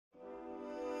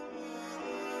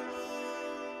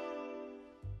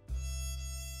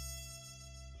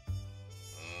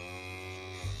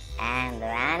and the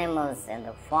animals in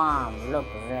the farm look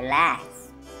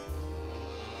relaxed.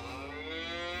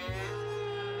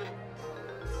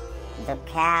 The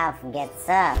calf gets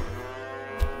up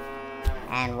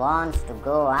and wants to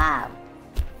go out.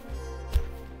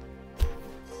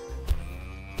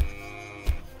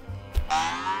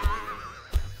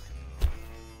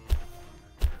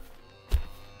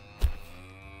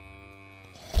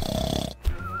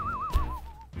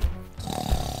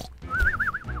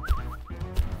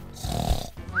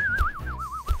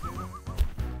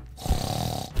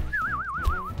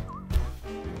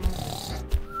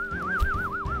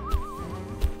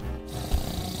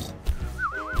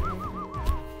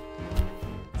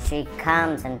 She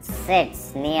comes and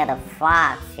sits near the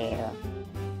fox here.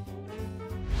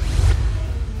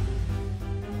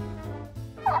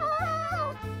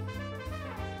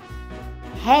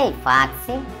 Hey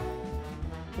Foxy,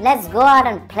 let's go out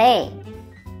and play.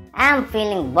 I'm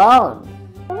feeling bored.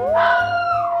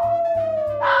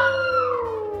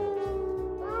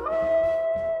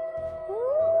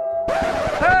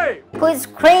 Hey! Who is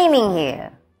screaming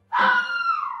here?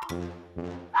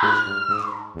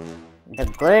 The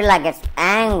gorilla gets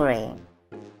angry.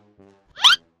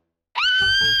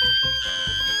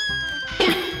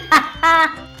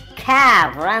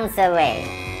 Calf runs away.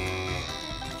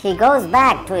 He goes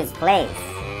back to his place.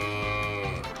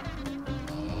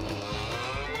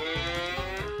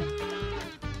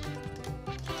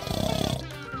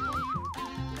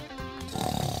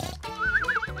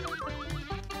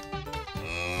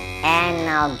 And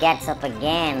now gets up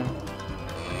again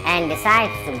and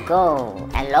decides to go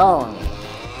alone.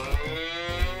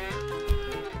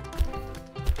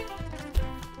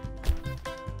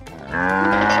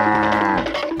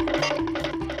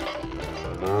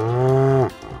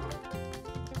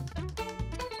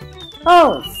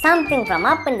 Oh, something from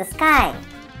up in the sky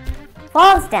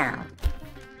falls down.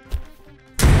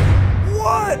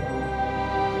 What?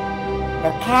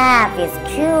 The calf is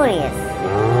curious.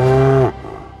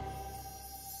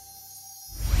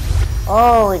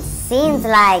 Oh, it seems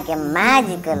like a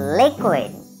magical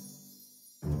liquid.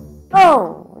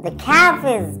 Oh, the calf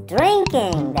is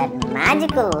drinking that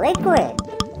magical liquid.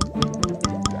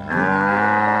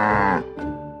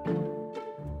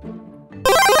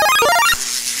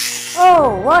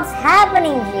 Oh, what's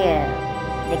happening here?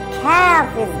 The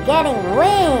calf is getting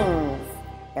wings.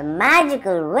 The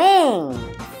magical wings.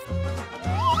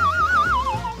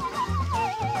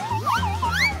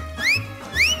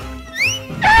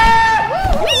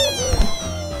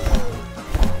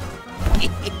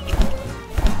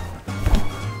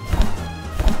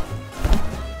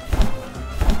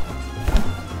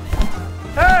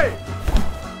 Hey!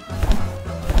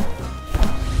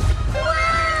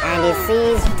 And he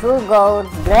sees two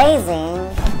goats grazing.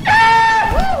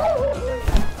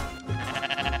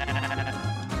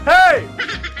 Hey!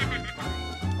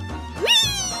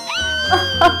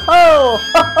 Oh,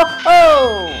 ho, ho, ho.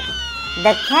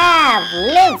 The calf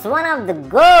licks one of the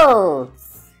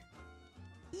goats.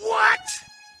 What?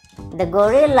 The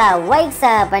gorilla wakes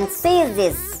up and sees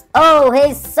this. Oh,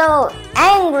 he's so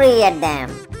angry at them.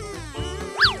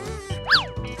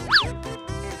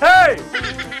 Hey!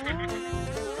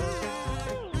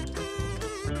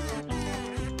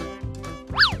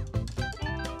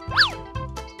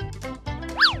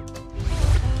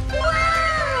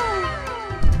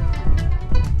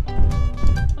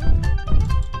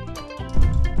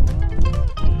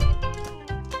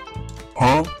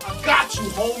 Huh? I got you,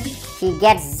 homie. He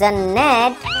gets the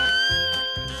net.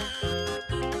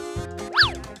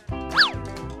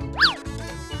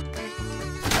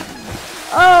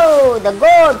 Oh, the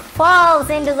goat falls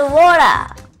into the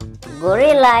water.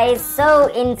 Gorilla is so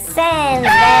incensed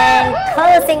and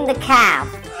cursing the calf.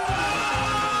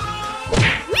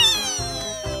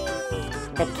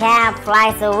 The calf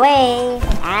flies away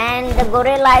and the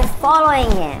gorilla is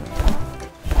following him.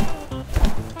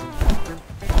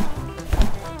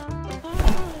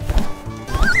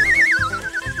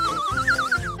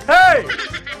 Hey!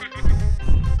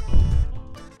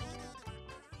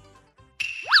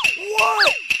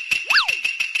 What?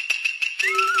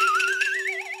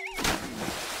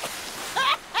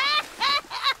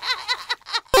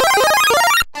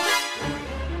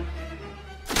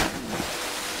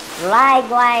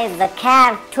 Likewise, the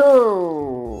calf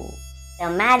too. The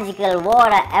magical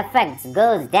water effect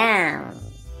goes down.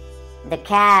 The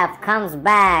calf comes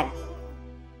back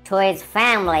to its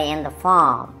family in the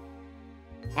farm.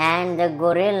 And the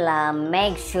gorilla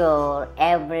makes sure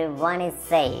everyone is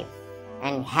safe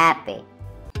and happy.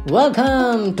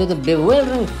 Welcome to the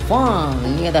bewildering farm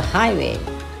near the highway.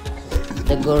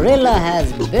 The gorilla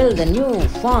has built the new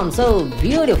farm so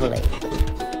beautifully.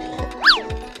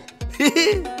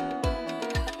 Okay,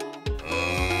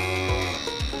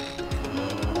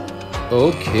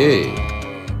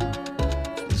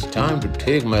 it's time to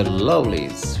take my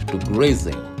lovelies to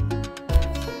grazing.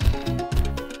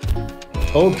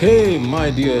 Okay,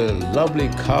 my dear lovely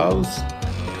cows,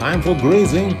 time for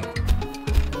grazing.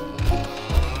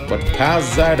 But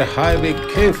pass that highway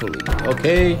carefully,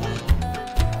 okay?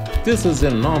 This is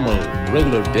a normal,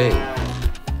 regular day.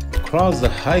 Cross the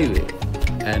highway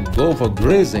and go for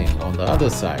grazing on the other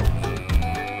side.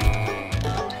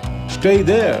 Stay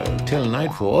there till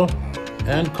nightfall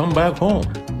and come back home.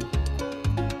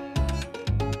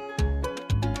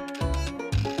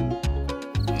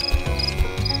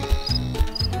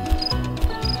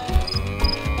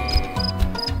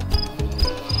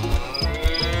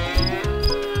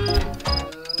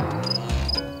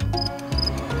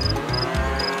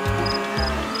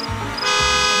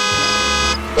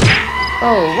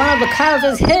 Oh, one of the cows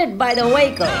is hit by the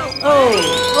vehicle.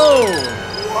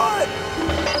 What?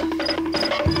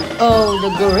 Oh, the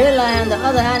gorilla and the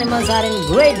other animals are in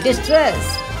great distress.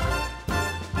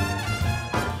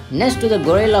 Next to the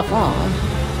gorilla farm,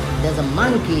 there's a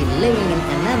monkey living in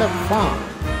another farm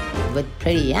with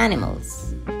pretty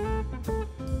animals.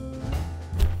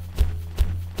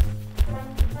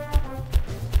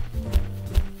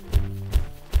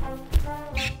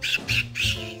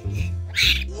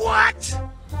 What?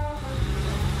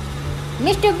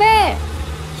 Mr. Bear,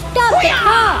 stop the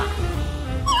car!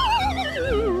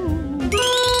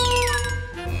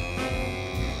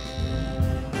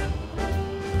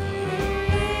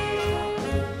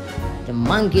 The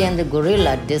monkey and the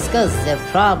gorilla discuss their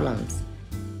problems.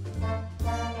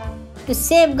 To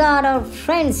safeguard our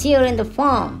friends here in the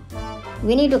farm,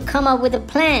 we need to come up with a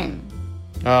plan.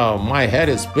 Oh, my head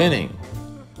is spinning.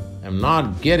 I'm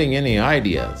not getting any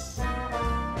ideas.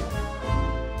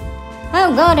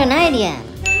 I've got an idea.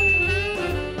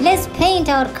 Let's paint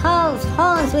our cows'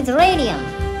 horns with radium.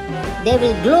 They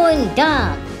will glow in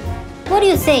dark. What do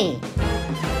you say?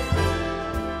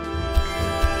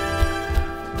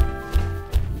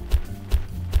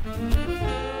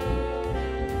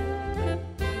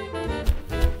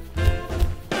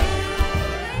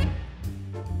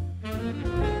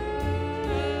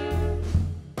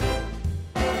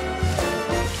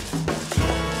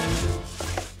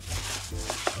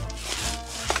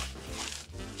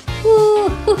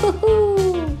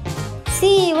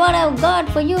 See what I've got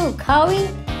for you, Cowie?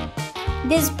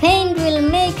 This paint will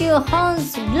make your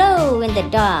horns glow in the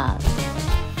dark.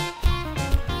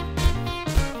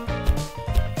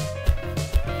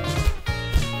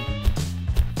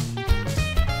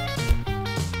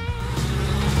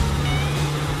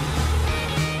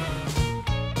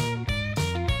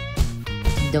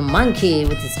 The monkey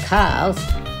with his cows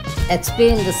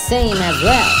experienced the same as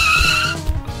well.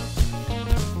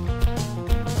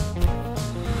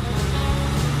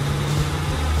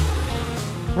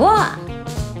 Wow!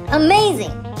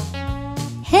 Amazing!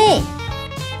 Hey!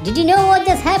 Did you know what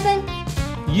just happened?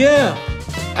 Yeah,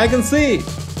 I can see.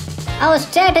 Our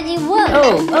strategy worked!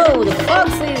 Oh, the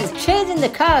fox is chasing the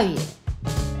cow here.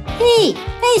 Hey,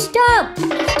 stop!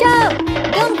 Stop!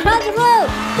 Don't cross the road!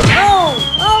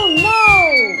 Oh no!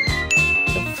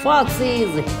 The fox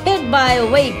is hit by a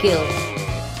vehicle.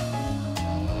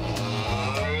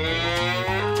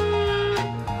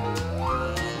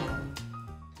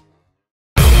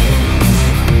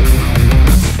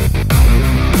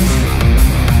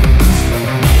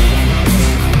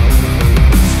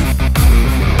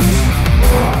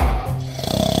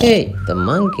 Hey, the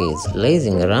monkey is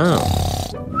lazing around.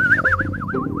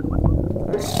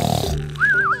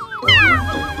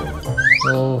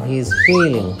 Oh, he's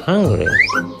feeling hungry.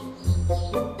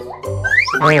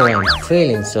 Oh, I'm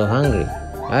feeling so hungry.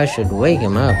 I should wake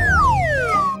him up.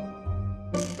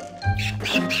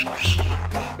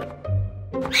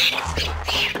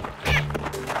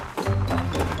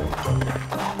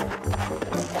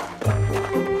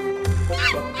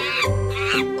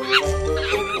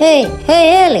 Hey,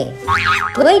 Ellie!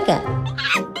 Wake up!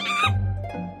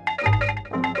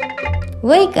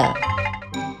 Wake up!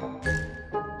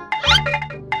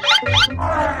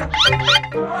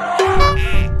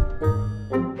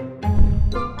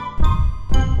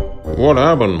 What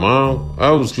happened, Mom?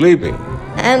 I was sleeping.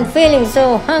 I'm feeling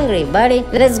so hungry, buddy.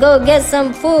 Let's go get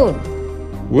some food.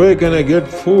 Where can I get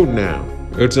food now?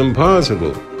 It's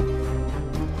impossible.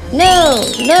 No!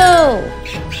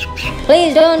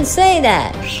 Please don't say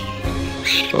that.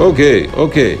 Okay.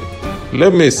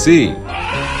 Let me see.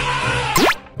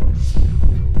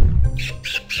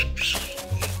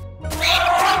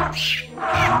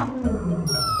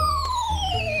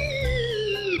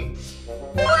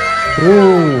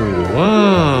 Oh,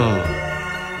 wow.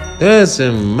 There's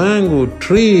a mango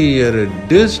tree at a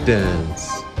distance.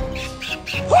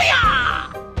 Hoo-yah!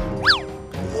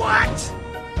 What?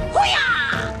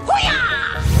 Hoo-yah!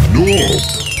 Hoo-yah! No.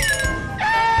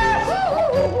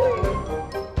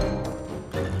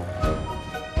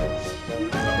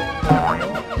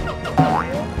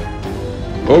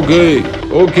 Okay,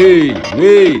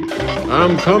 wait.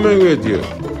 I'm coming with you.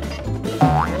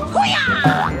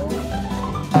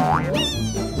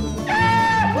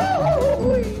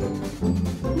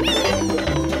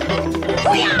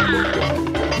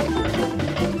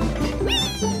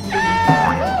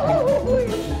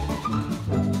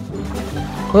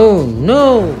 Oh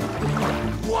no!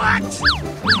 What?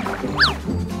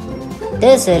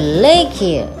 There's a lake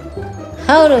here.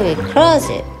 How do we cross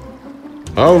it?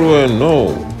 How do I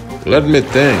know? Let me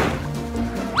think.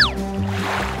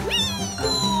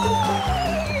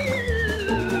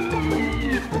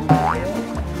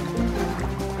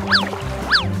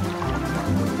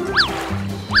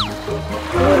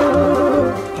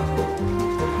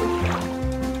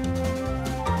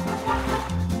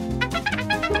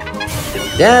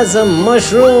 There's a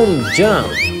mushroom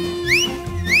jump.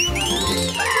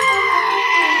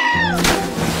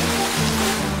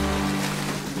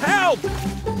 Help!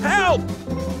 Help!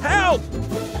 Help!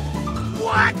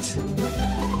 What?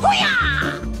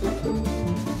 Hoo-yah!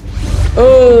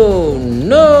 Oh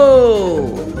no!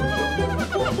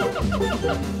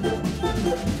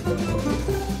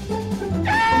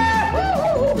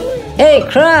 Hey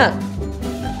Croc!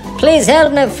 Please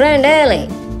help my friend Ellie.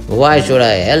 Why should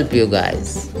I help you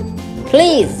guys?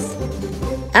 Please!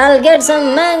 I'll get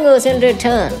some mangoes in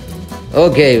return.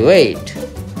 Okay, wait.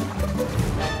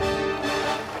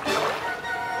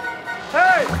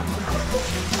 Hey!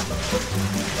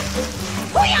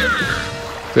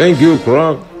 Thank you,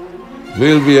 Croc.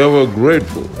 We'll be ever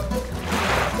grateful.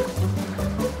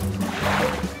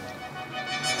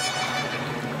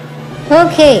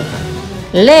 Okay,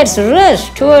 let's rush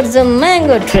towards the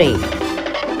mango tree.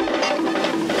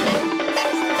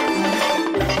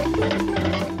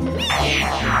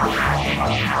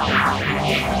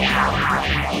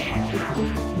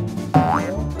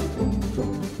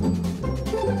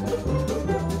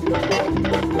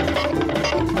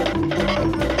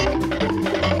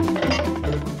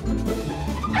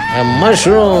 A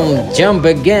mushroom jump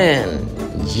again.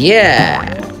 Yeah.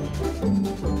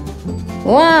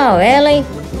 Wow, Ellie.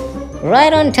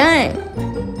 Right on time.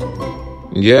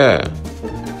 Yeah,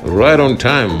 right on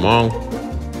time, Mom.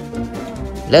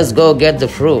 Let's go get the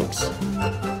fruits.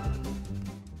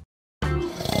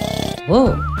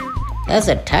 Whoa, that's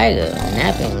a tiger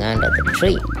napping under the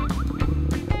tree.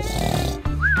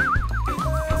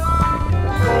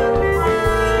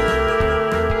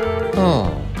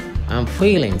 Oh, I'm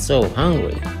feeling so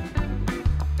hungry.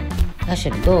 I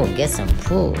should go get some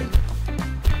food.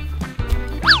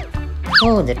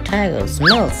 Oh, the tiger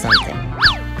smells something.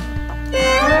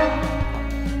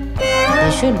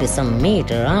 There should be some meat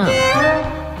around.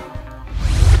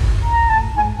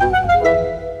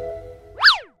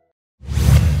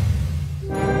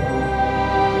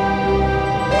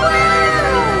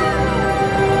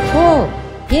 Oh,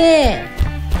 yeah!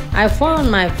 I found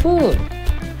my food.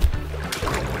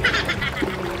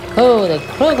 Oh, the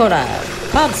crocodile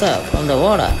pops up from the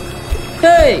water.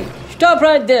 Hey, stop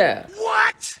right there.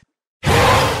 What?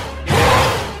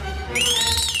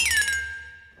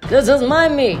 This is my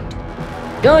meat.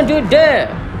 Don't you dare.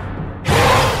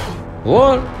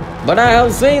 What? But I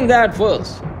have seen that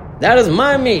first. That is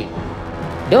my meat.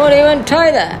 Don't even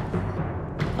try that,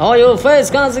 or you'll face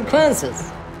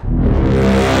consequences.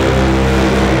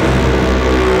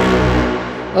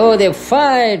 Oh, they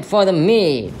fight for the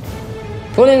meat,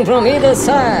 pulling from either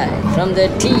side from their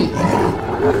teeth.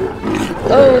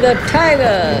 Oh, the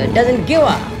tiger doesn't give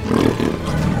up.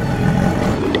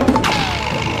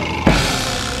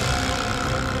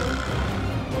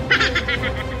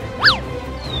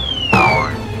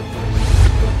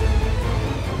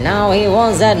 Now he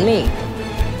wants that meat.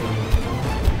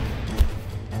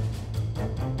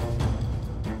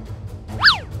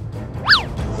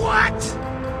 What?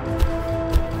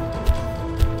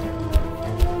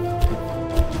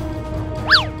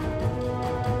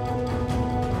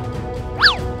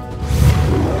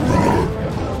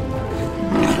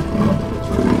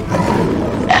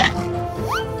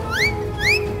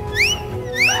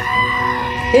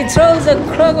 He throws a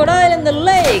crocodile in the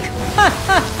lake. Ha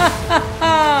ha ha ha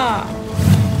ha!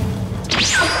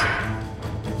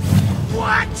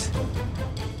 What?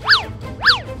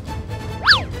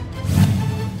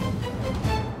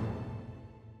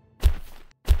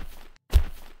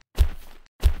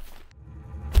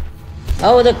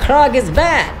 Oh, the croc is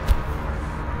back.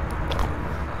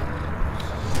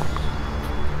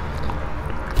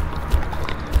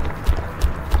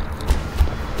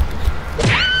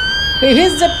 He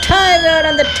hits the tiger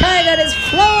and the tiger is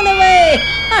flown away.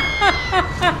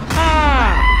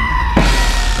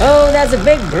 Oh, there's a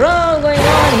big brawl going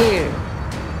on here.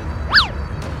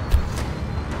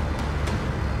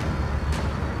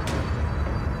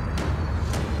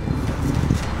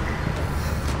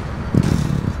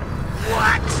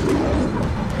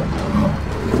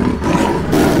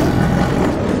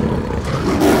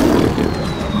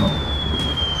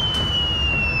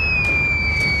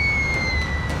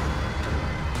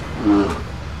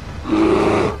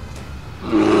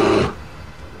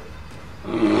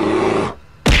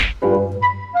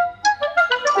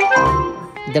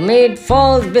 The meat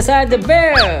falls beside the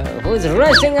bear, who's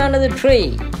resting under the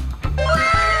tree.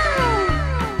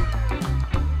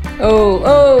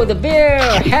 Oh, the bear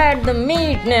had the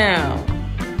meat now.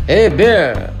 Hey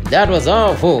bear, that was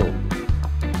awful.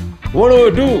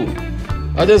 What do?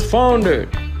 I just found it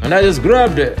and I just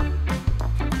grabbed it.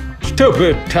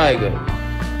 Stupid tiger.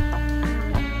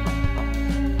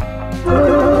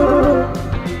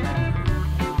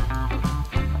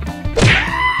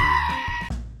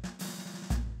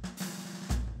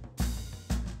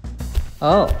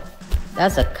 Oh,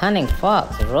 that's a cunning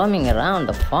fox roaming around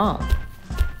the farm.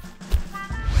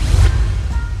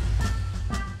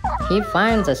 He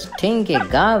finds a stinky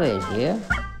garbage here.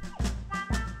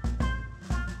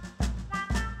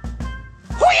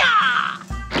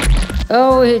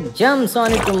 Oh, he jumps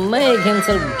on it to make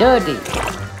himself dirty.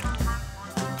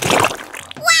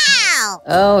 Wow!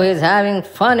 Oh, he's having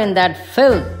fun in that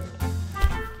filth.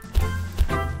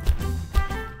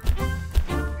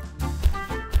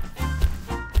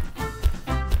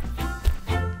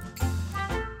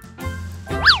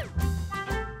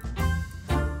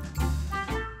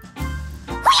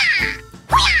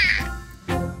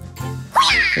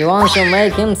 He wants to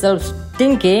make himself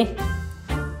stinky.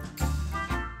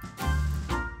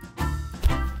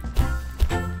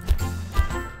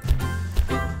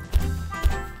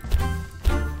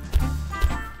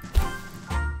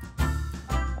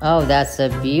 Oh, that's a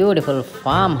beautiful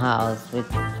farmhouse with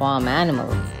farm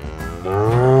animals.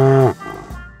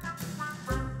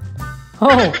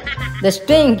 Oh, the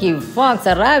stinky fox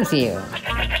arrives here.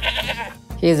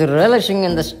 He is relishing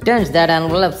in the stench that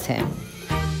envelops him.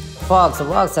 Fox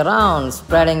walks around,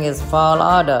 spreading his foul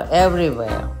odor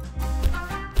everywhere.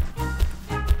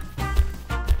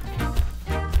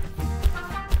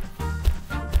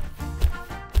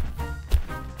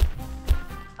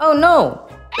 Oh no!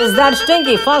 It's that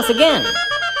stinky fox again!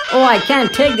 Oh, I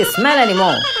can't take the smell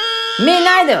anymore. Me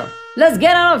neither! Let's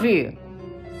get out of here!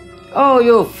 Oh,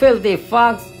 you filthy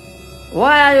fox!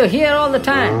 Why are you here all the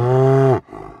time?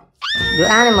 The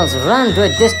animals run to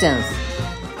a distance,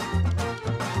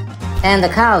 and the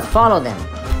cows follow them.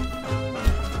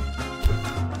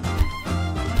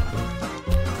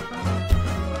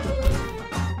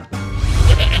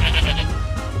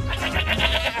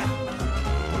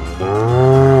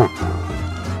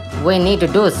 We need to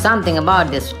do something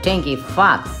about this stinky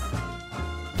fox.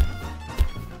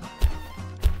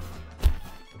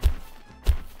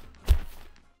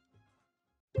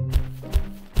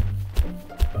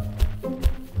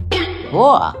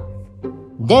 Whoa!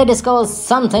 They discovered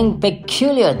something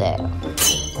peculiar there.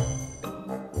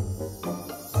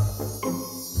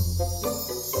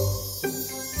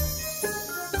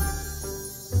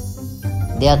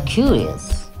 They are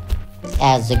curious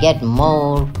as they get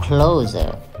more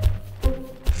closer.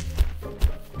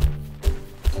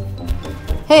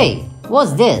 Hey,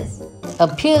 what's this?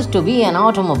 Appears to be an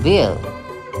automobile.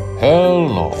 Hell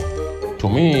no. To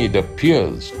me, it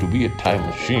appears to be a time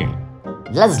machine.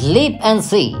 Let's leap and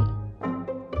see.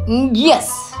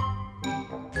 Yes!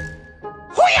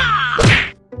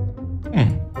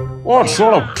 What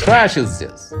sort of trash is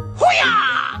this?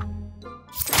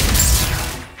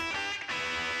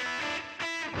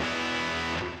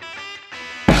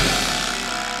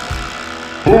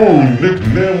 Who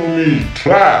nicknamed me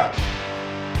Trash?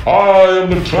 I am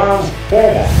the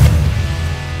Transformer.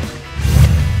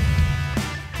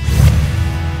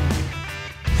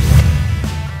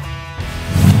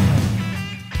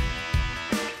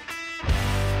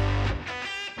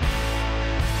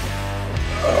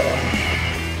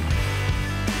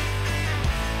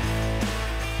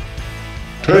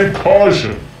 Take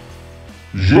caution.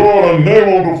 You're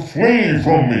unable to flee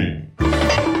from me.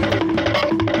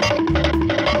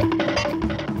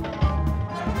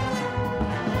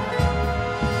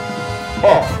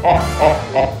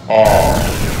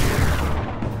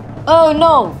 Oh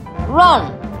no!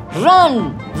 Run!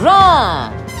 Run!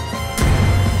 Run!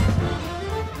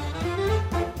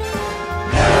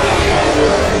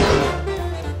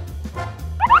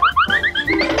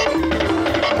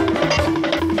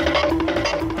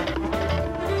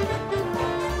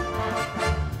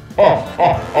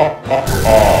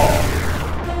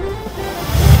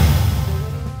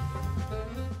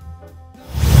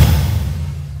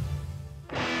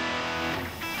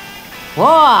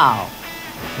 Wow!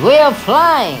 We are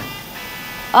flying!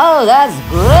 Oh, that's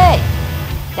great!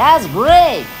 That's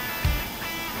great!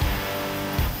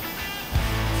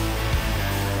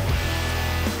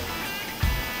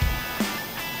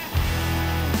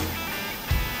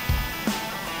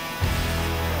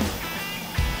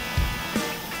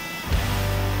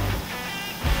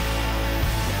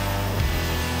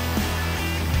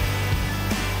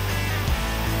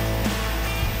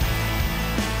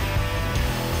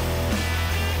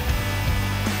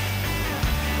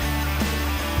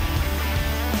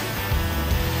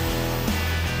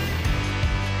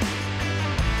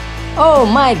 Oh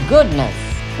my goodness!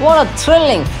 What a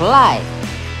thrilling flight!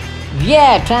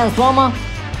 Yeah, Transformer!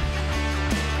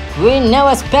 We never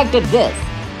expected this!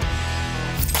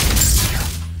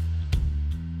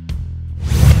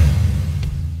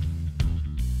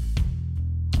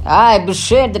 I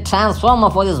appreciate the Transformer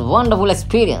for this wonderful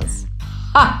experience.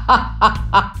 Ha ha ha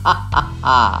ha ha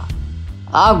ha!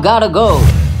 I've gotta go!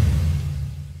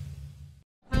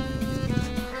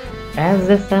 As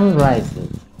the sun rises,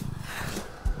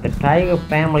 the tiger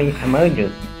family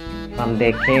emerges from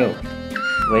their cave,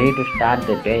 ready to start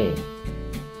the day.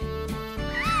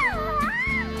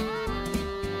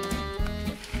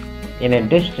 In a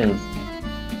distance,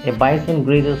 a bison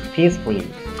grazes peacefully,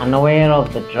 unaware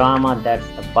of the drama that's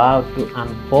about to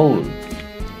unfold.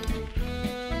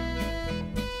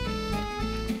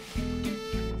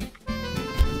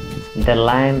 The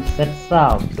lion sets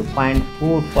out to find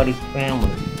food for his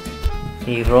family.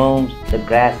 He roams the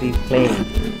grassy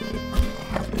plains.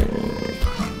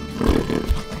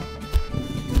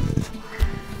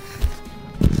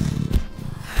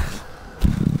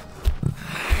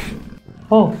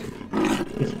 Oh,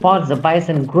 he spots the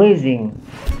bison grazing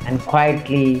and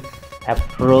quietly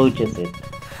approaches it.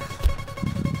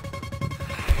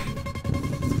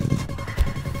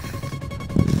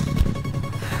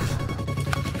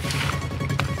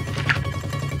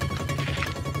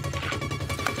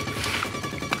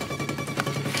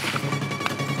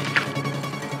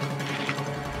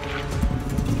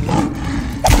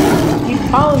 He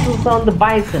pounces on the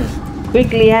bison,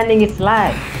 quickly ending its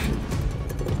life.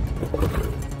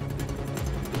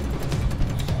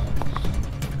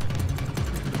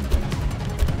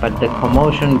 But the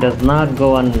commotion does not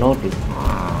go unnoticed.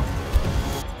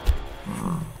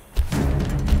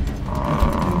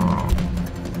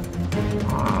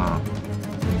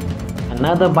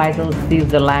 Another bison sees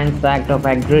the lion's act of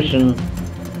aggression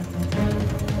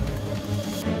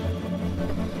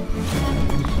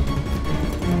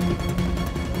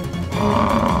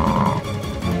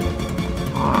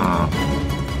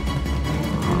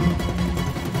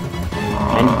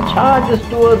and charges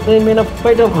towards him in a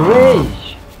fit of rage.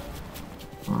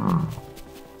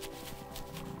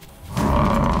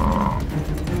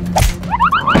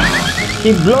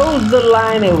 He blows the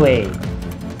lion away.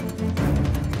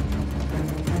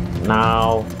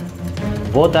 Now,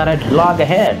 both are at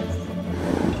loggerheads.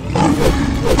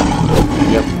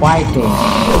 They're fighting.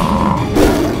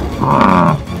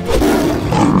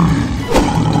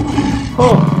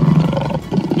 Oh,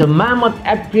 the mammoth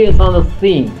appears on the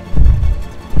scene.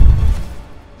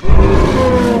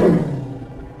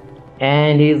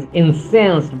 And is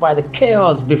incensed by the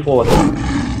chaos before him.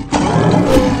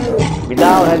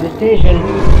 Without hesitation,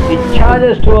 he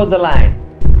charges towards the lion,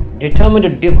 determined to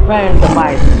defend the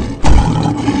bison.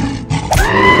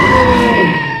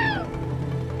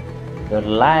 The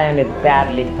lion is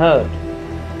badly hurt,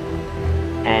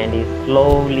 and he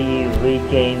slowly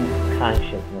regains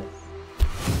consciousness.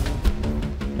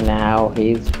 Now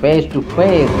he is face to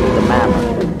face with the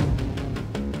mammoth.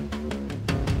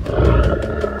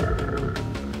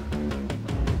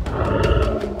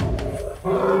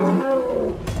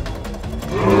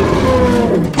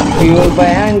 Fueled by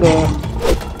anger,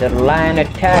 the lion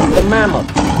attacks the mammoth.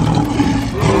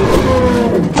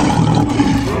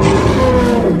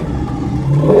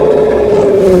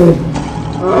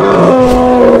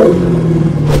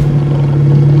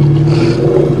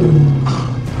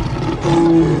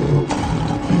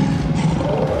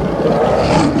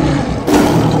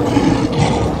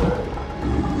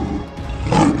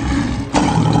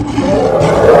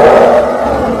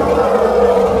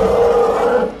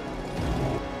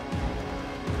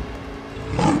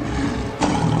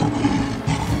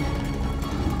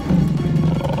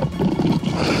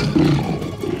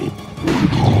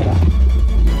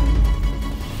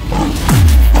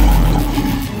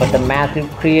 But the massive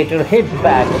creature hits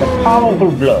back with a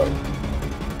powerful blow.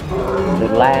 The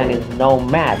lion is no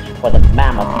match for the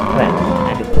mammoth's strength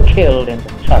and is killed in the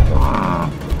struggle.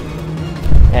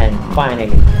 And finally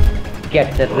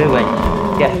gets the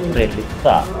revenge desperately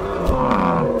sought.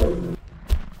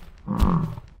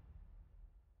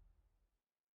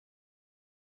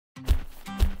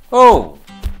 Oh,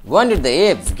 when did the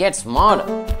apes get smarter?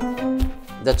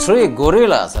 The three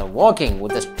gorillas are walking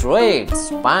with a straight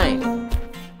spine.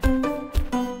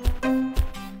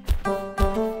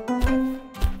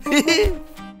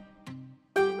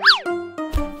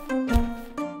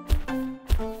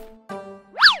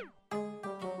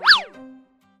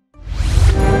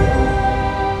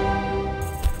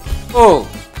 Oh,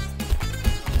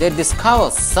 they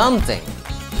discover something.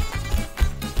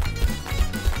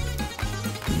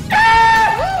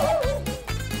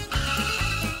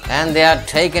 And they are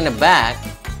taken aback.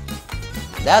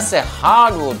 That's a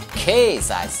hardwood case,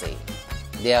 I see.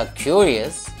 They are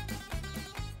curious.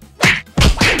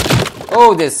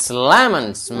 Oh, they slam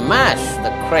and smash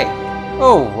the crate.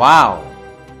 Oh, wow.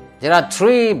 There are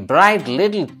three bright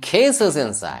little cases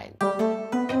inside.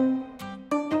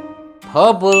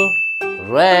 Purple,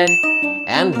 red,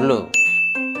 and blue.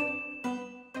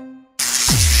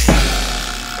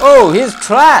 Oh, he's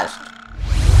trashed.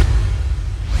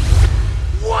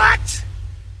 What?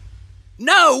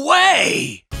 No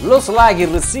way! Looks like he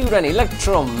received an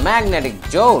electromagnetic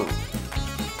jolt.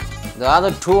 The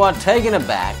other two are taken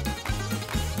aback.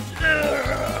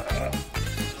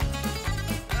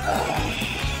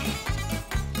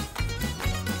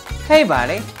 Hey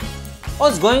buddy,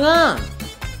 what's going on?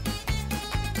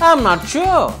 I'm not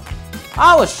sure.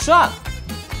 I was shocked.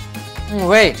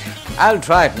 Wait, I'll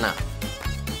try it now.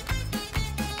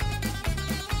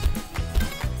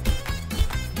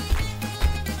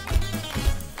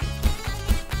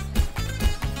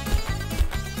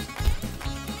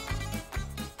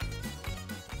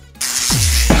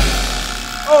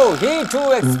 Oh, he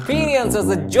too experiences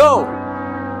a jolt.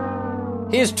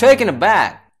 He's taken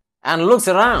aback and looks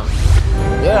around.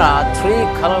 There are three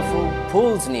colorful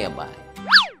pools nearby.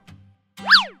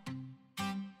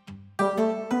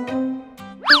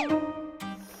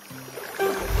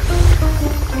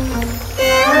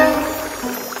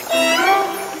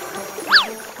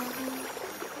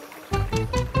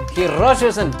 He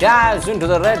rushes and dives into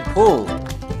the red pool.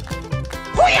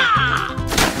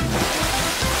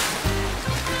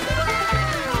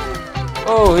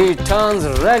 Oh, he turns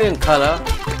red in color.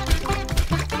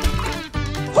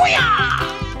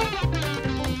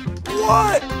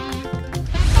 What?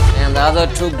 And the other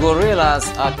two gorillas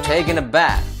are taken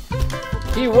aback.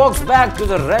 He walks back to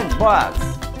the red box.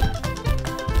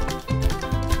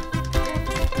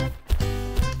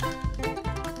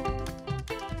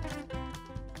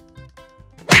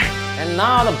 And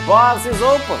now the box is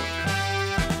open.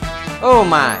 Oh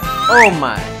my, oh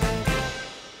my.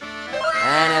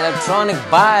 An electronic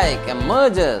bike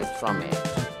emerges from it.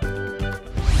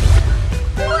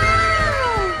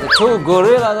 The two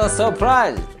gorillas are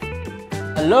surprised.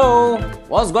 Hello,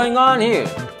 what's going on here?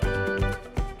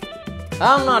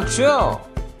 I'm not sure.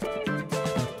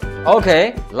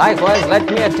 Okay, likewise, let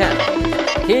me attempt.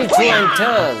 He too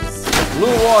enters the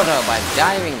blue water by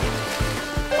diving in.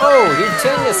 Oh, he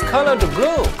changes color to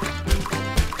blue.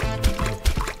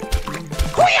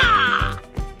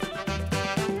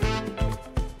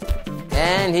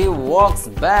 And he walks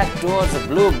back towards the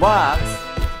blue box.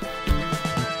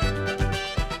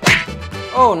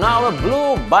 Oh, now a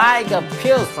blue bike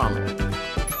appears from it.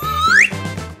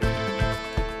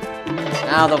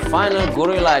 Now the final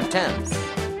gorilla attempts.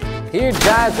 He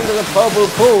dives into the purple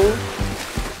pool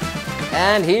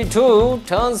and he too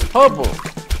turns purple.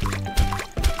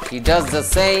 He does the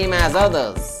same as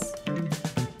others.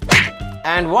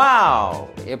 And wow,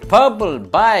 a purple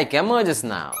bike emerges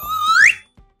now.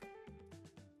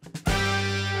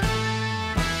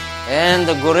 And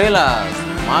the gorillas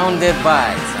mount their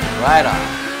bikes and ride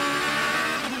off.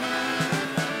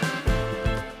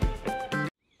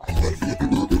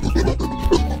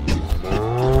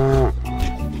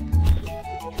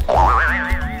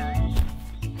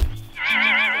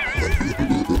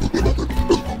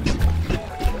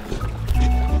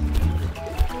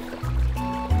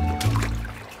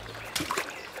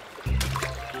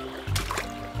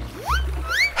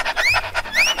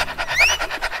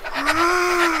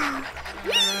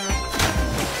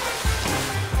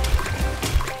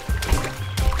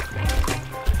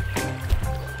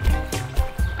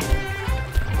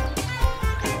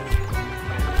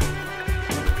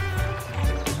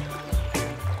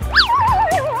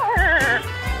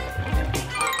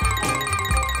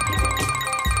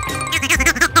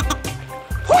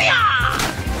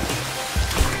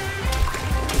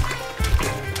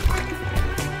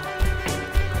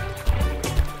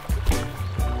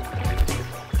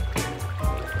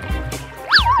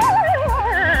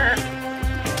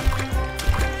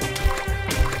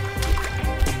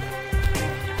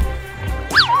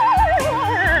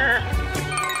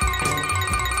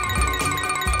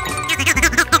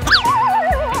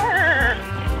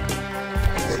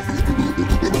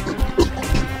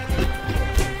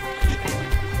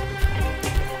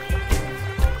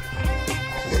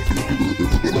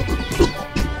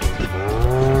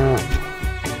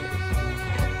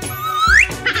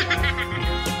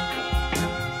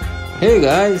 Hey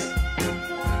guys,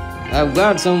 I've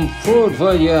got some food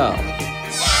for y'all.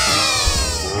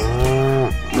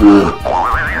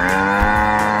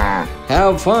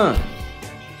 Have fun.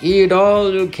 Eat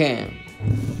all you can.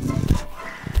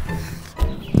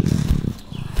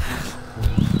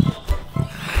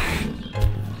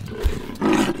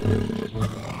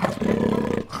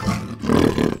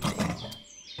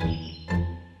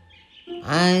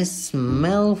 I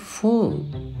smell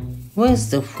food.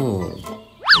 Where's the food?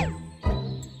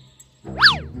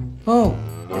 Oh,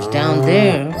 it's down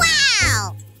there.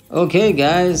 Wow! Okay,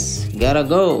 guys, gotta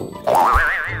go.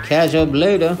 Catch up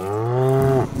later.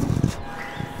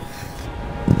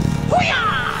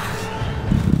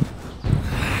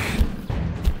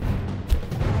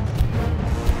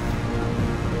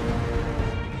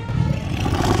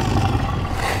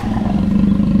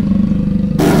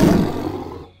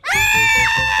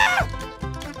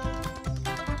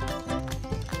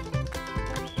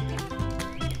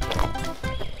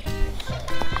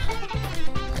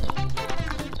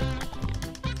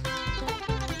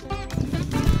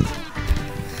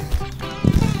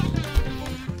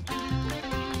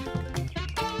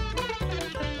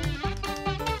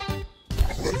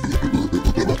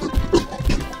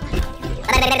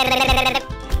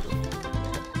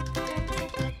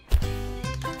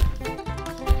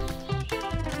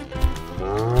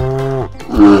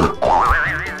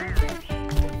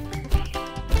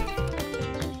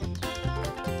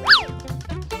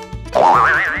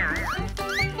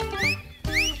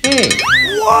 Hey,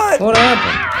 what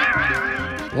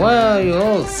happened? Why are you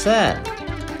all sad?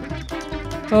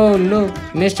 Oh look,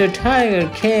 Mr. Tiger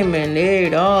came and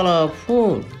ate all our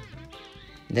food.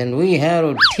 Then we had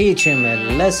to teach him a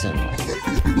lesson.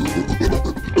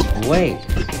 Wait,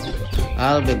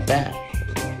 I'll be back.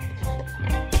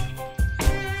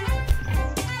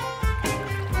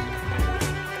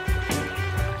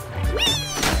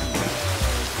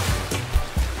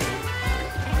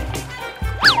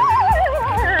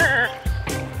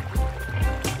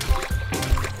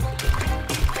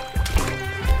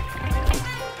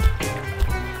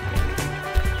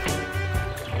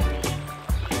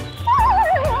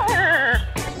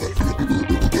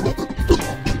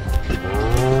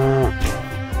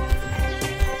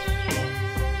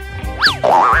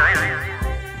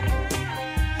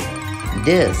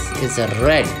 This is a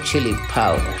red chili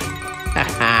powder.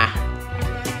 Haha!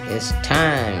 It's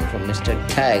time for Mr.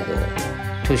 Tiger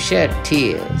to shed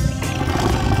tears.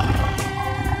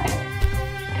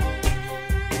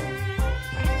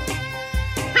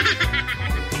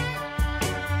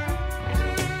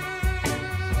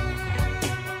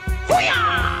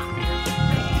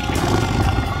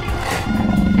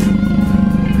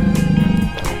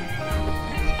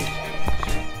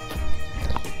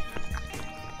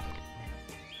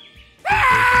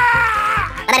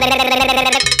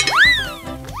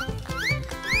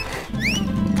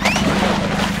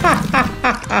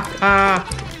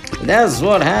 That's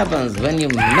what happens when you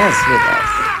mess with us.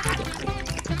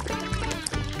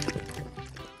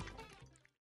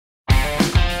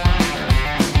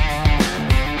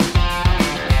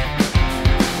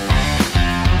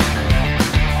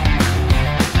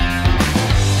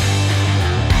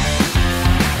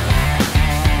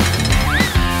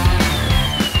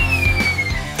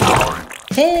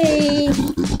 Hey,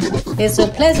 it's a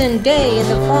pleasant day in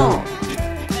the farm.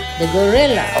 The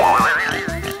gorilla,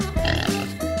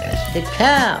 the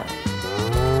cow,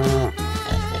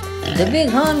 the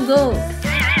bighorn goat,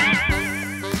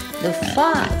 the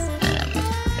fox,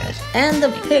 and the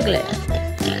piglet.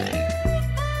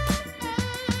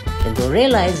 The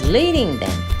gorilla is leading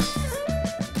them.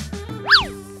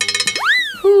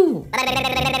 Whew,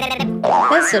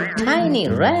 that's a tiny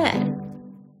rat.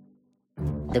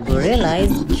 The gorilla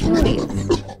is curious.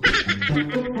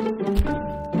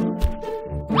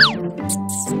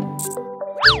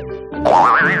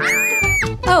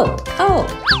 Oh,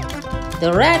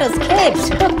 the rat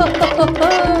escapes.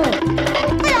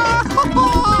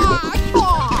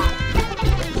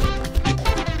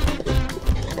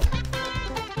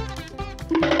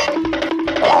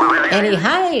 And he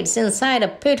hides inside a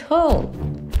pit hole.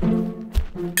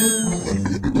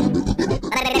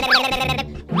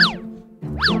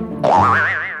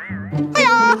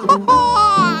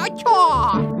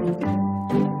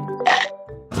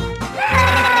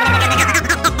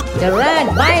 The rat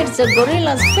bites the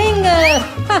gorilla's finger.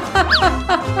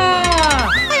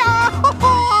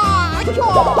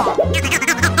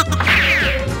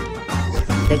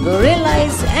 The gorilla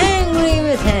is angry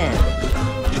with him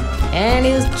and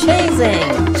is chasing.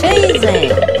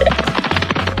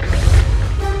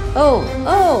 Oh,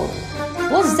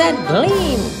 what's that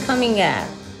gleam coming at?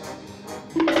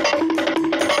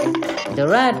 The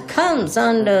rat comes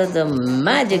under the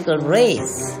magical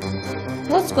rays.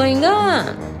 What's going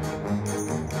on?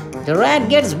 The rat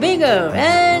gets bigger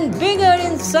and bigger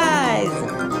in size.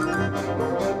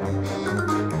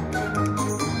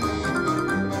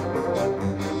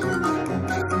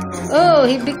 Oh,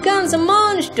 he becomes a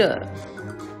monster.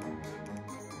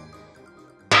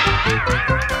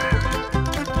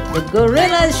 The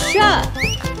gorilla is shocked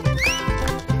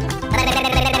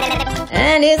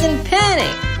and is in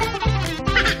panic.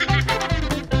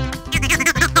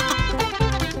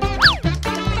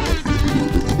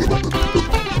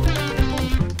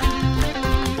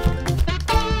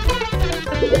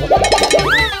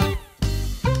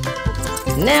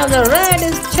 Now the rat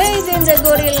is chasing the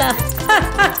gorilla.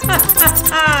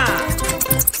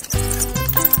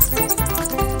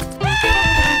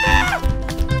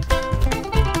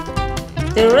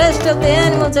 The rest of the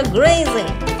animals are grazing.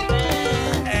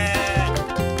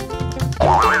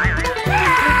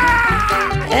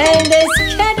 And they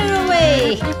scatter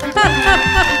away.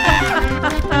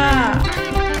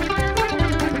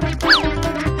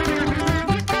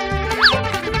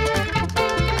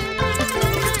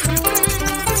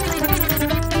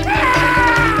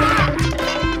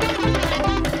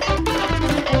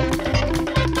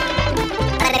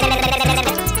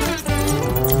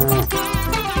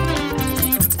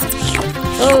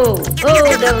 Oh,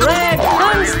 the rat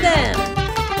hunts them.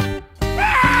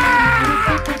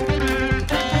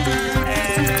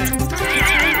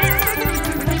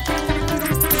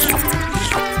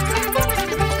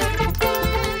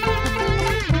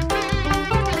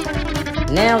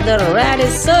 Now the rat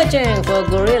is searching for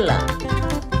gorilla.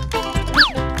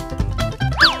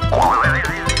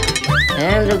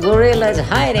 And the gorilla is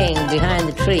hiding behind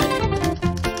the tree.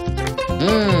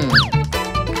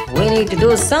 We need to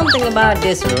do something about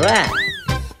this rat.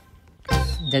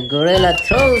 The gorilla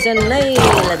throws a nail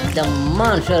at the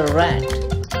monster rat.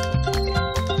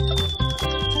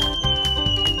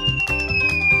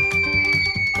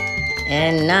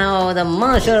 And now the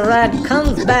monster rat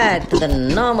comes back to the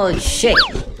normal shape.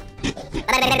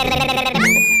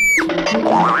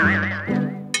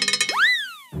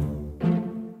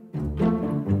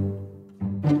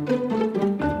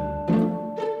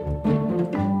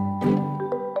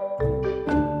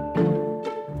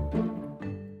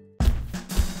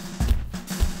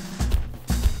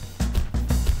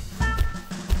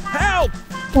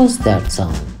 What's that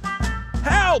sound?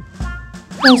 Help!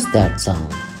 What's that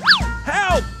sound?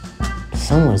 Help!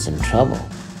 Someone's in trouble.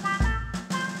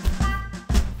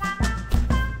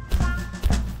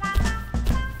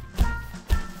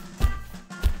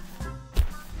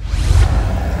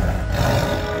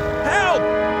 Help!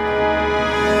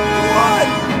 What?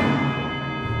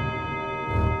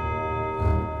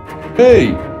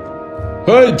 Hey!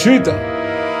 Hey, cheetah!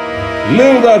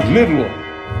 Leave that little one!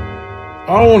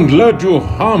 I won't let you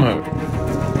harm her.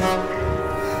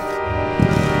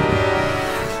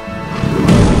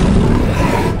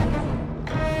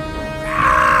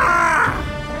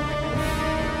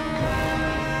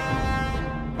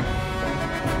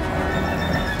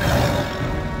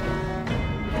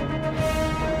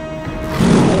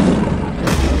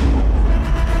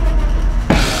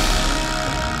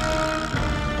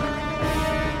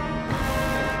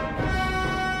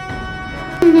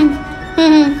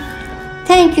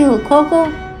 Thank you,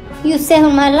 Coco. You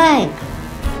saved my life.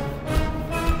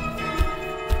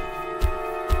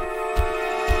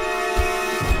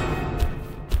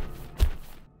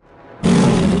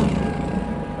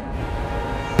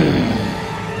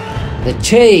 The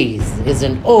chase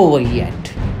isn't over yet.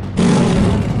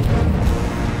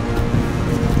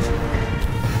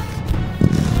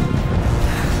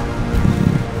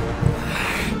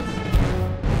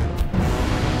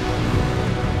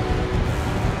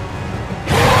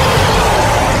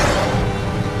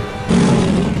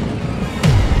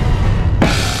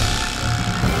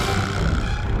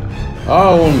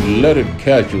 I won't let it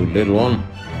catch you, little one.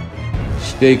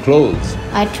 Stay close.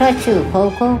 I trust you,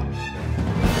 Coco.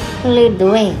 Lead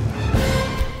the way.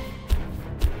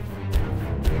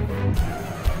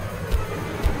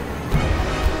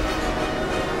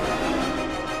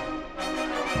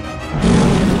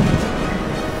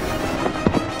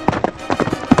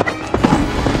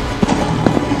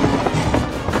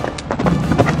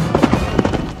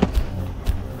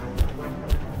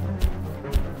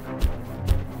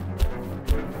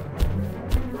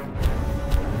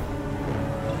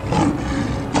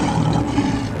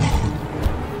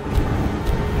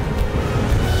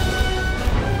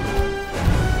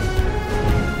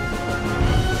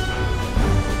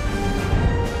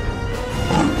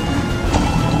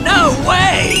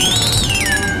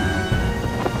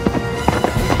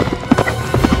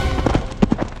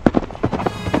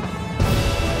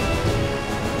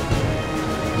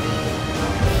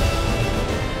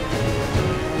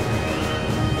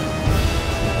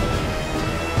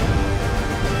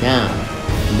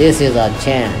 This is our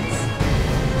chance.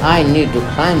 I need to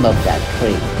climb up that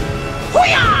tree.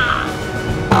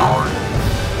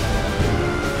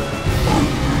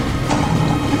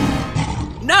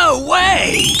 No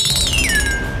way!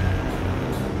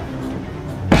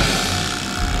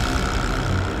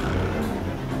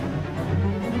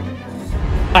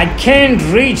 I can't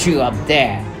reach you up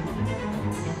there.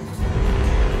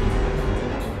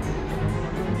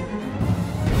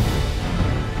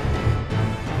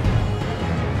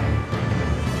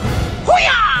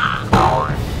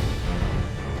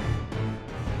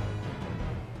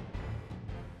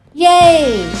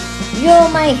 Yay! You're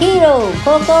my hero,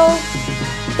 Coco.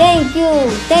 Thank you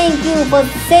for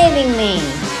saving me.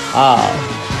 Oh,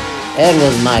 it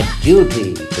was my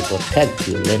duty to protect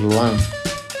you, little one.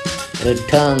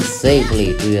 Return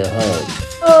safely to your home.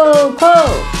 Coco.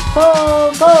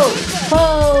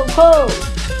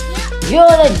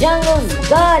 You're the jungle's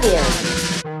guardian.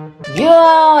 You're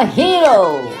our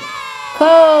hero.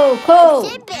 Coco.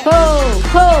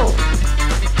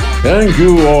 Thank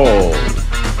you all.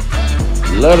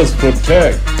 Let us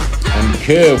protect and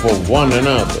care for one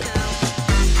another.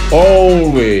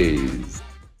 Always.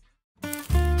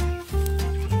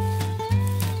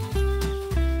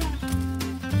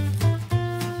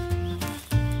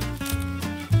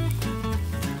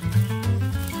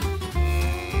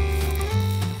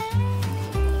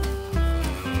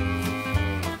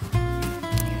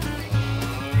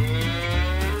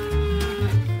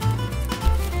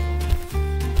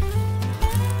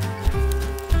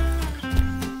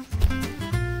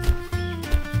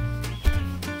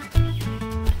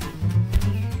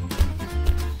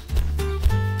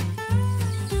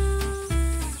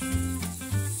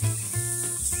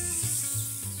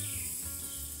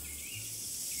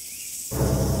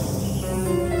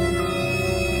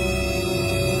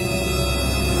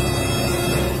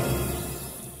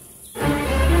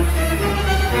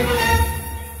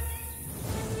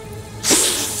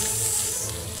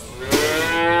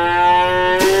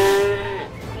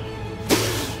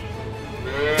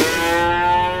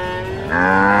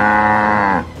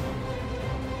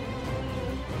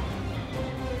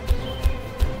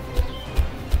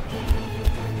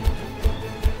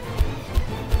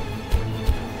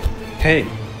 Hey,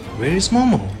 where is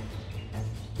Momo?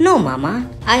 No, Mama.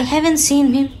 I haven't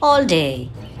seen him all day.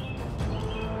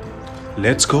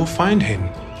 Let's go find him.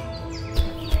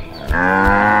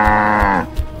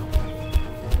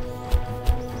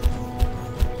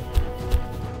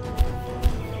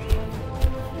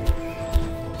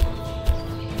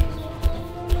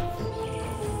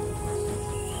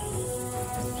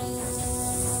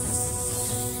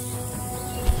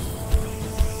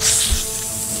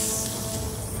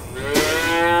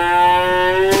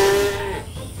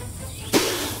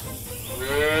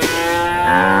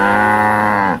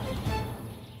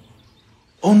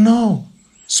 Oh no!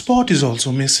 Spot is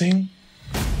also missing.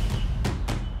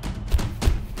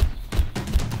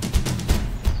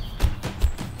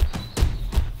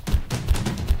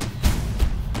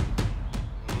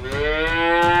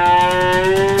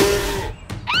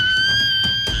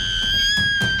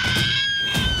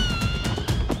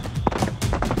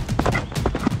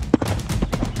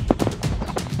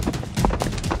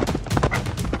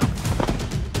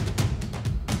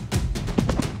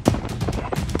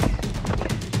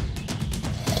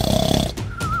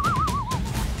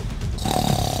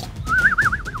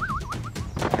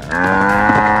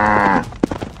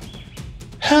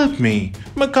 Help me!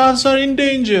 My cars are in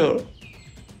danger!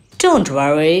 Don't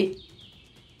worry.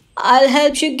 I'll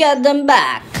help you get them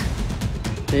back.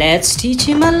 Let's teach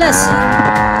him a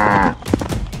lesson.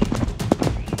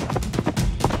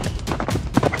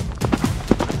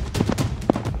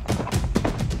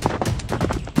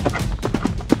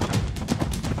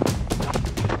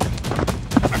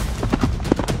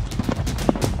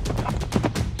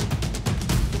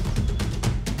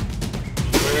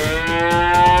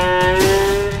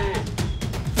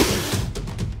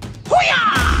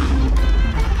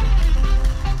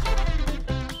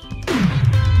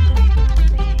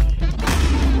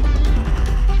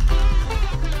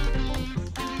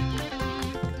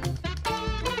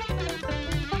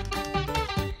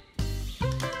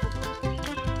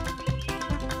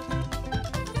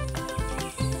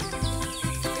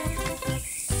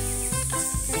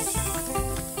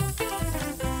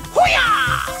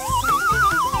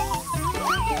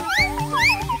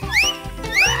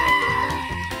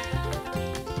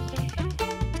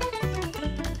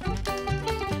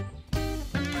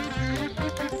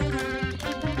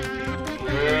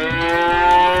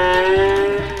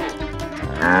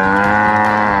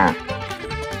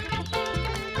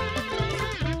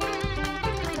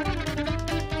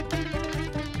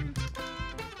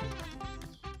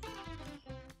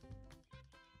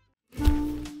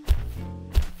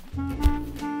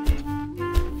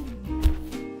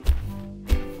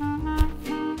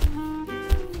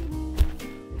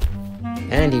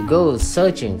 and he goes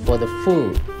searching for the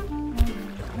food.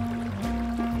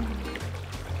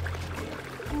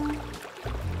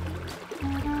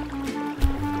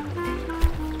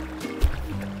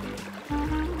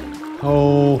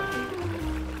 Oh,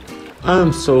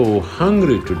 I'm so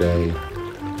hungry today.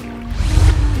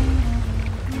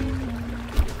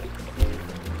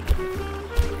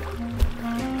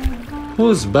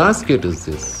 Whose basket is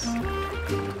this?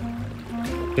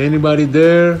 Anybody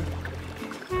there?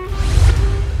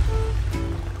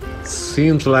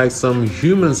 Seems like some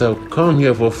humans have come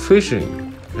here for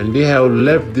fishing and they have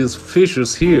left these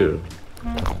fishes here.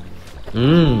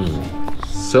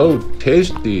 So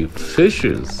tasty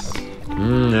fishes.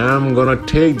 I'm gonna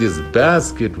take this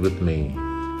basket with me.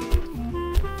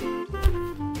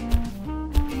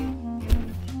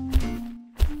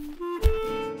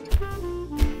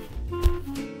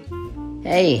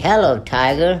 Hey, hello,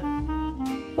 tiger.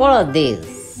 What are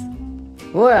these?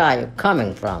 Where are you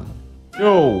coming from?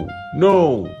 No.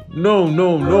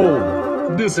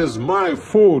 This is my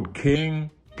food,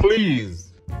 King.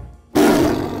 Please.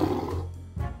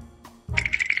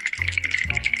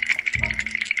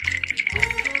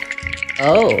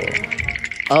 Oh,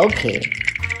 okay.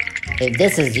 If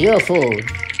this is your food,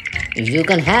 you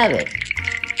can have it.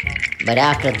 But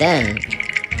after then,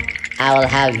 I will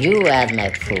have you as my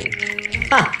food.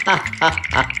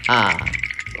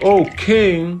 Oh,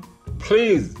 King,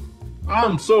 please.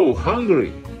 I'm so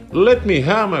hungry. Let me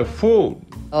have my food.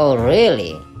 Oh,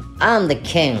 really? I'm the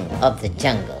king of the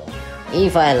jungle.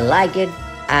 If I like it,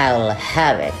 I'll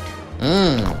have it.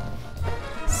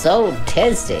 So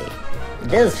tasty.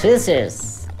 These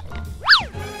fishes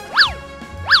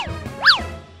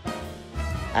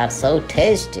are so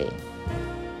tasty.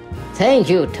 Thank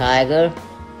you, tiger.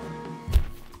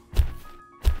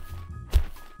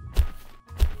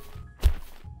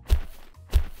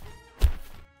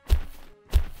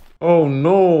 Oh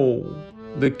no,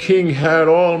 the king had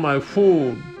all my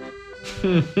food.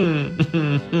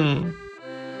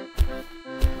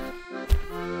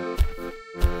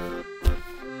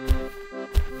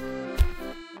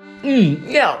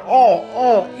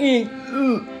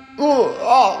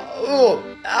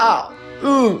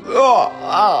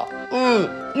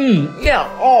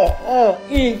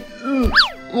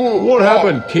 What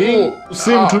happened, King? You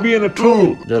seem to be in a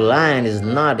trouble. The lion is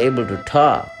not able to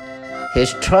talk. He's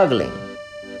struggling.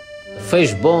 The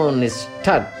fish bone is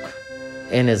stuck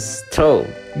in his throat.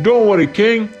 Don't worry,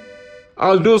 King.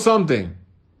 I'll do something.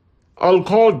 I'll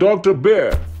call Dr.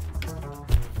 Bear.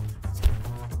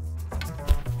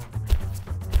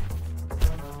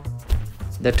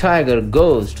 The tiger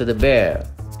goes to the bear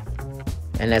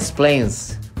and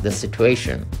explains the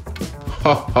situation.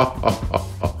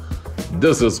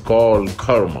 This is called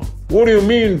karma. What do you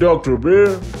mean, Dr.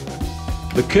 Bear?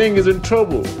 The king is in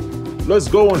trouble. Let's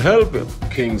go and help him.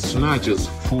 King snatches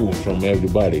food from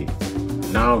everybody.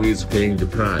 Now he's paying the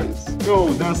price.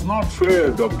 No, that's not fair,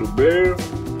 Dr. Bear.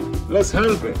 Let's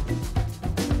help him.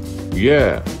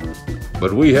 Yeah,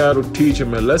 but we have to teach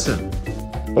him a lesson.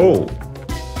 Oh,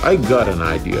 I got an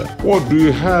idea. What do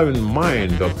you have in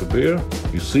mind, Dr. Bear?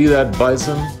 You see that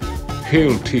bison?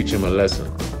 He'll teach him a lesson.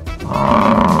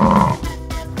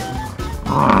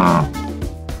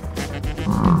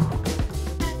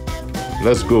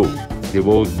 Let's go. They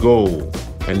both go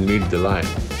and meet the lion.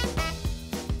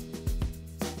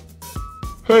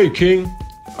 Hey, King,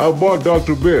 I bought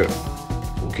Dr. Bear.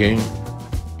 King,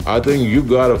 I think you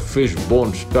got a fish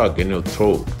bone stuck in your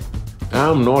throat.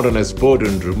 I'm not an expert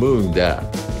in removing that,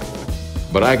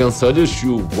 but I can suggest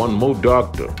you one more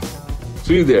doctor.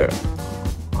 See there.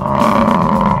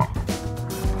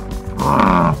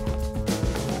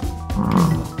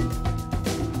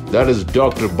 That is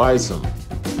Dr. Bison.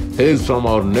 He's from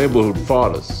our neighborhood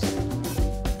forest.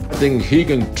 I think he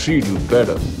can treat you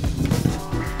better.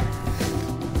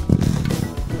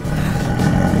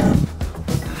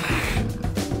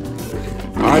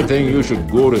 I think you should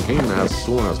go to him as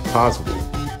soon as possible.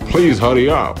 Please hurry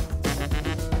up.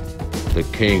 The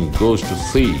king goes to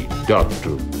see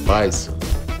Dr. Bison.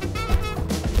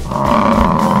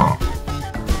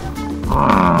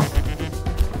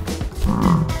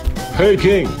 Hey,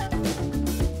 King.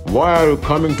 Why are you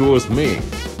coming towards me?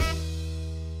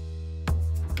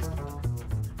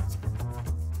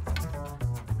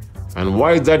 And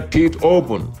why is that teeth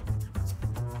open?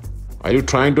 Are you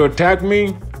trying to attack me?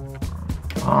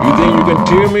 You think you can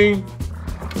tear me?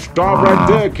 Stop right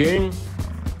there, King.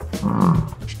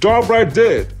 Stop right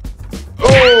there.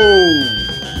 Oh!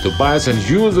 The bison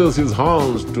uses his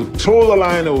horns to throw the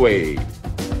lion away.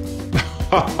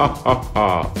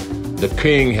 The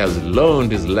king has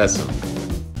learned his lesson.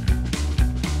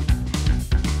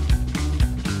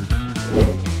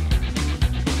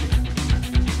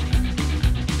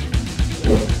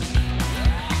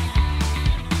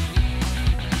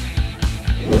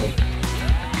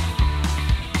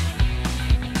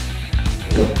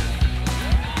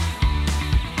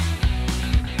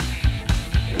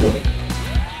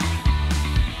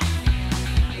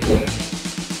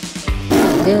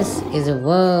 This is a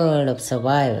world of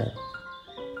survival,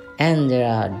 and there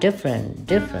are different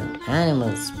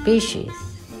animal species.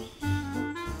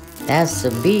 That's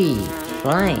a bee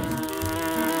flying.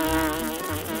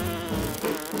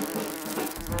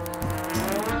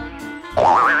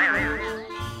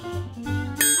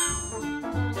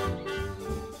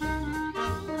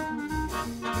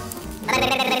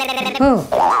 Oh,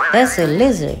 that's a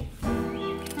lizard.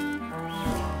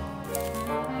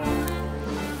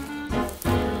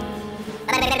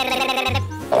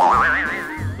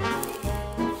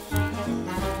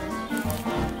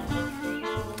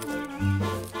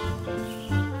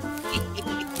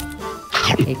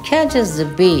 It catches the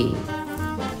bee.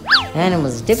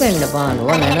 Animals depend upon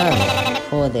one another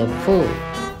for their food.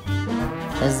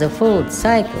 That's the food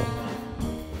cycle.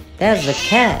 That's the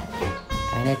cat,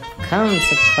 and it comes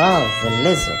across the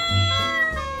lizard.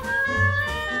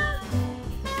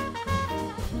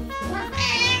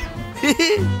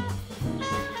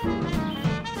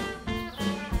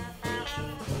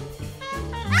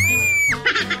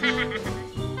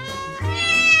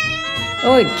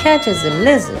 Oh, it catches the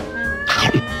lizard.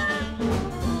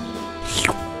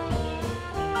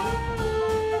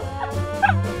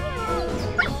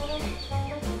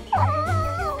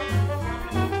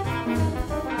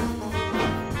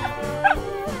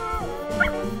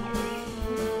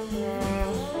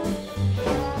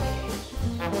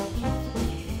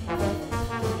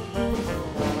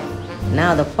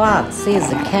 Now the fox sees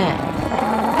the cat,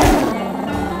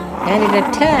 and it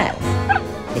attacks.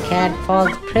 The cat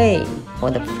falls prey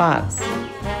for the fox.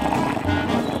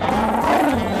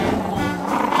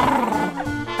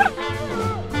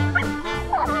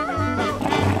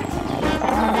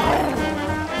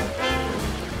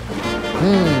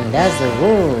 That's the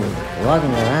wolf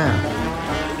walking around.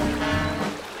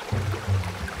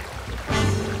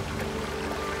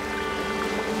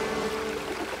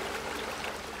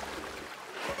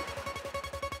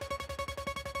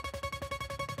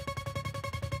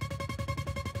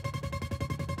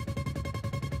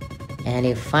 And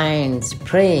he finds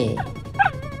prey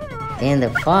in the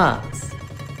fox.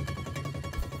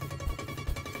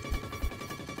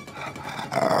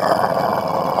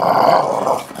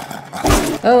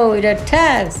 Oh, it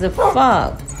attacks the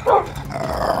fox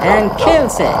and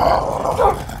kills it.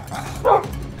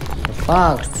 The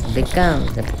fox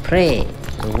becomes the prey,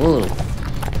 the wolf.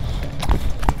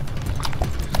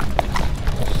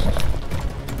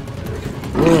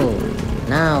 Oh,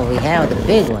 now we have the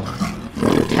big one.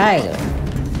 Tiger.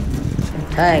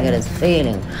 The tiger is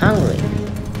feeling hungry.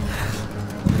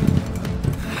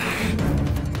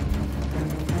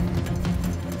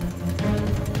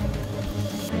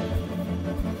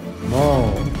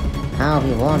 Oh, now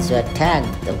he wants to attack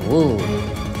the wolf.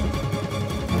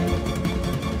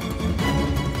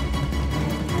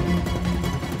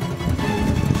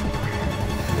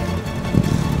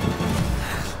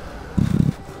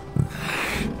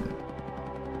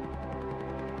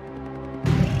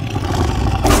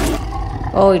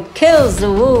 Oh, it kills the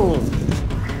wolf.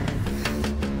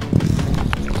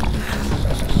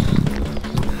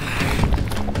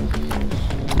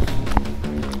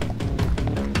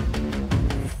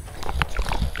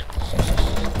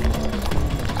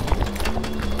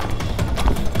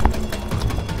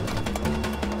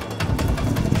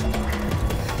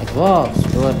 It walks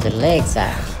toward the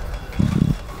lakeside.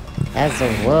 That's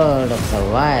a world of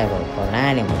survival for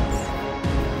animals.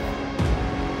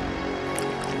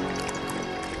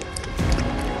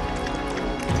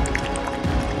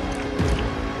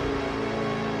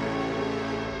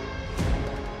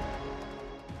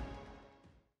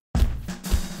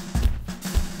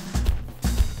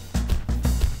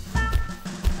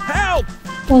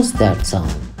 What's that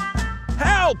sound?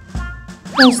 Help!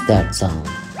 What's that sound?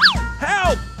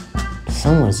 Help!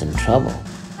 Someone's in trouble.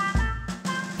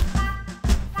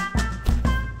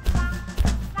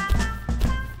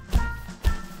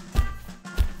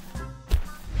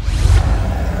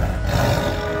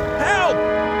 Help!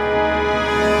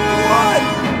 Run!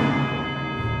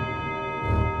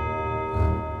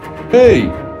 Hey!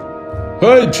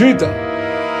 Hey, cheetah!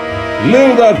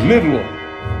 Leave that little one!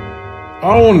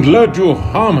 I won't let you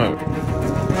harm her.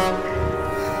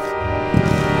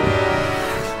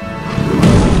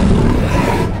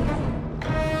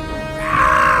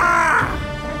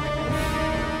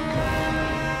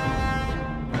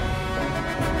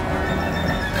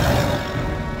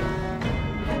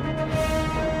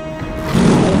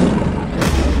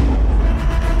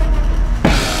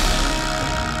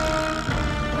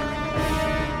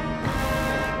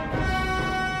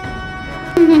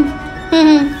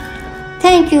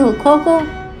 Thank you, Coco.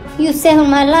 You saved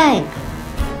my life.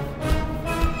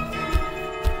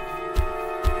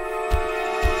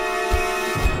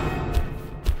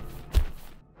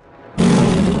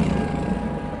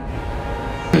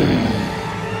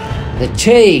 The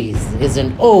chase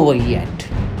isn't over yet.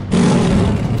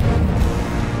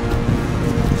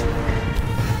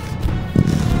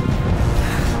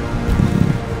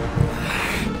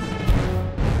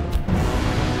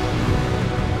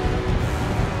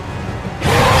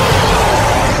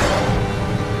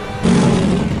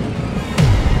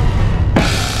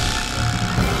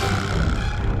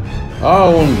 I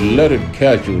won't let it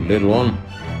catch you, little one.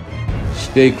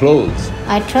 Stay close.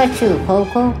 I trust you,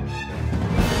 Coco.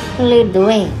 Lead the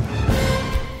way.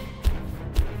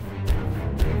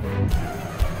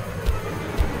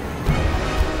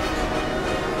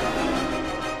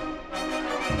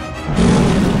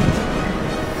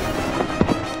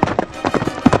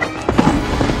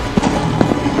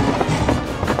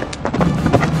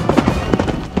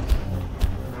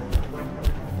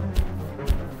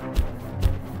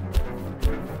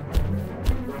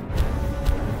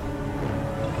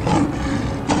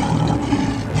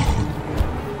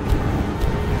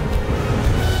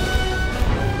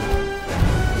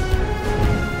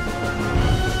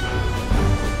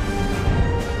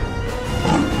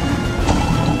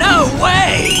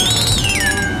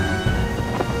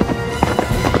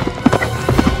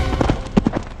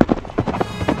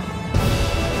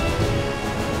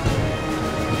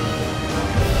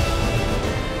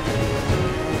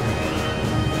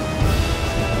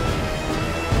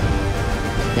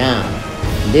 Now,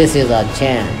 this is our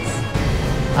chance.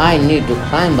 I need to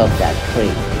climb up that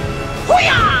tree.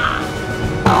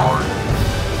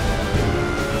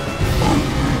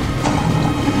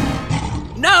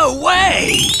 No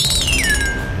way!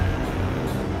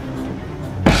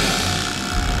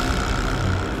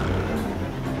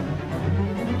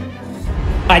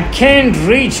 I can't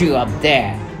reach you up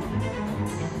there.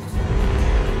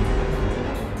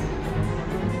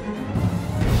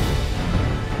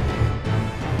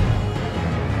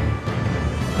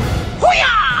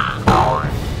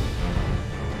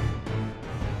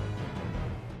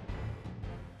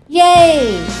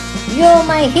 Yay! You're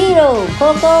my hero,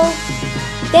 Coco.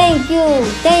 Thank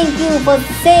you for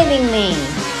saving me.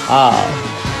 Oh,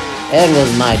 it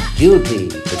was my duty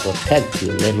to protect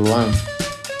you, little one.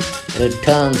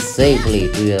 Return safely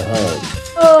to your home.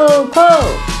 Coco,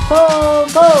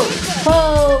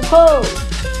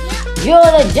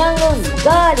 you're the jungle's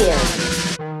guardian.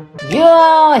 You're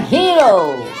our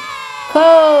hero.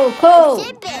 Coco.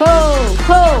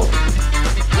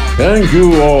 Thank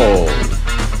you all.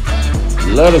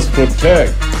 Let us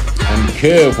protect and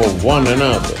care for one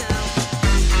another.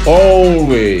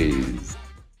 Always.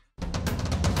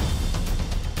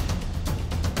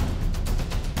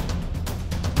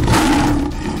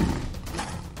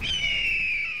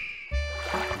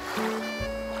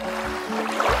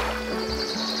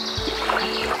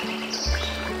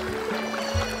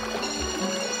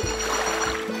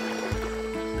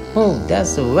 Oh,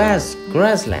 that's a vast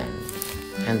grassland,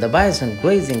 and the bison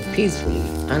grazing peacefully,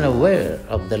 unaware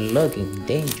of the lurking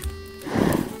danger.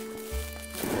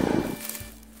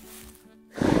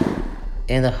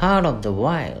 In the heart of the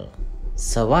wild,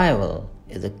 survival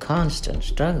is a constant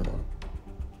struggle.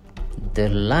 The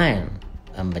lion,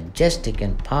 a majestic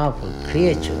and powerful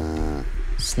creature,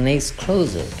 sneaks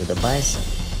closer to the bison.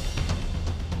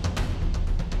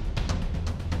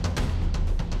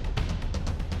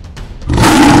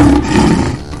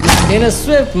 In a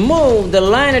swift move, the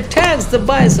lion attacks the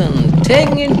bison,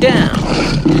 taking it down.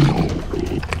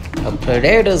 A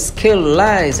predator's skill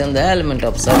lies in the element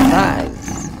of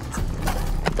surprise.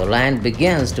 The lion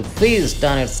begins to feast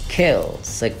on its kill,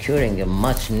 securing a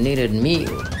much-needed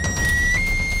meal.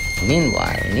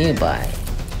 Meanwhile, nearby,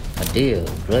 a deer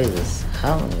grazes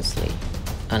harmlessly,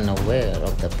 unaware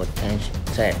of the potential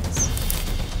threats.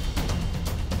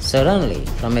 Suddenly,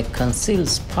 from a concealed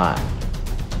spot,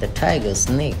 the tiger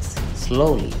sneaks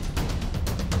slowly.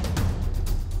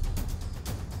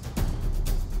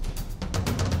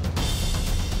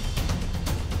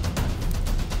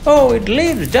 Oh, it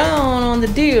leaps down on the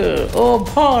deer,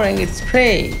 overpowering its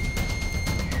prey.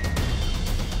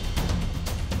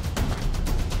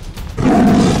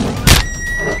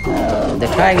 The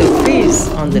tiger feasts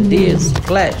on the deer's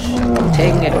flesh,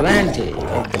 taking advantage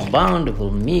of the bountiful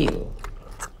meal.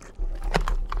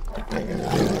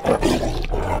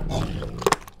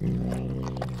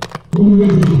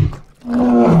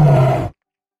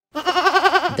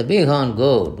 The bighorn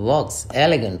goat walks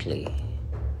elegantly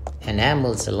and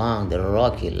ambles along the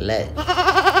rocky ledge.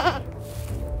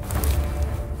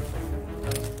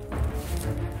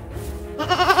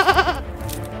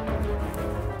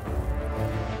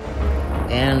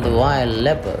 And the wild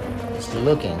leopard is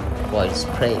looking for its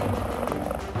prey.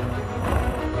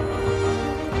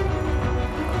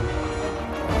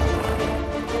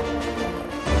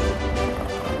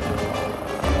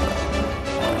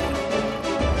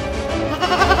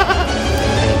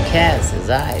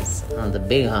 eyes on the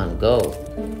bighorn goat.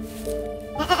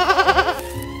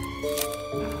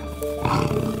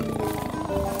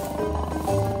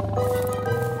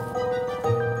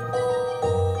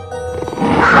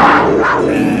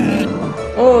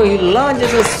 Oh, he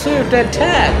launches a swift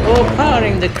attack,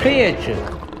 overpowering the creature.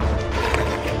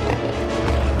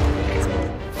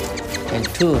 And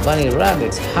two bunny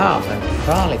rabbits hop and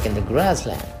frolic in the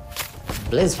grassland,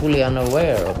 blissfully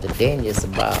unaware of the dangers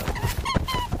about.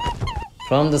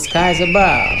 From the skies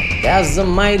above, that's the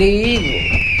mighty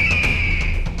eagle.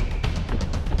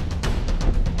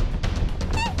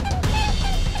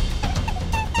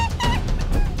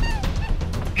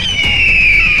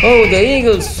 Oh, the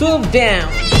eagle swooped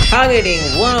down, targeting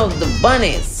one of the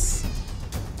bunnies.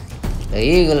 The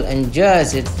eagle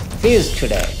enjoys its feast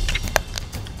today.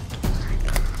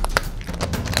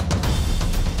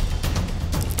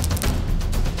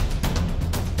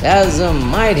 There's a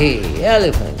mighty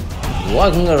elephant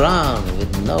walking around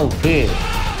with no fear.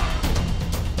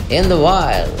 In the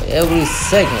wild, every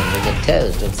second is a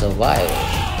test of survival,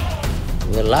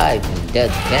 where life and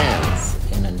death dance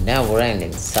in a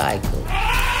never-ending cycle.